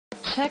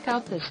Check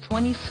out this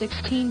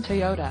 2016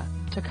 Toyota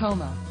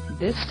Tacoma.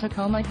 This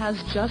Tacoma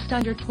has just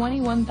under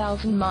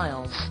 21,000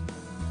 miles.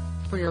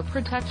 For your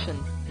protection,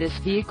 this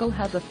vehicle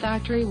has a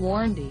factory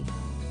warranty.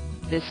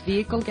 This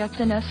vehicle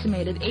gets an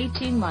estimated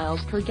 18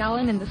 miles per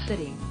gallon in the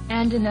city,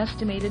 and an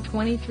estimated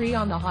 23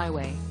 on the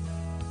highway.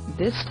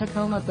 This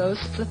Tacoma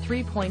boasts a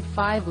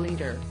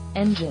 3.5-liter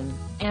engine,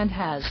 and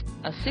has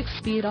a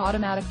 6-speed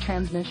automatic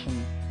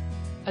transmission.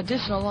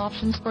 Additional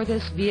options for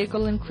this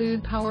vehicle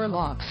include power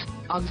locks,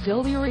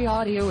 auxiliary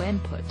audio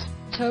input,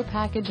 tow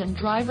package and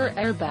driver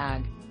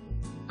airbag.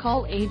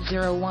 Call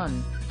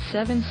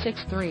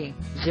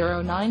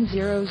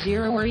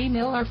 801-763-0900 or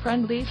email our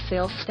friendly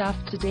sales staff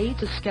today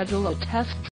to schedule a test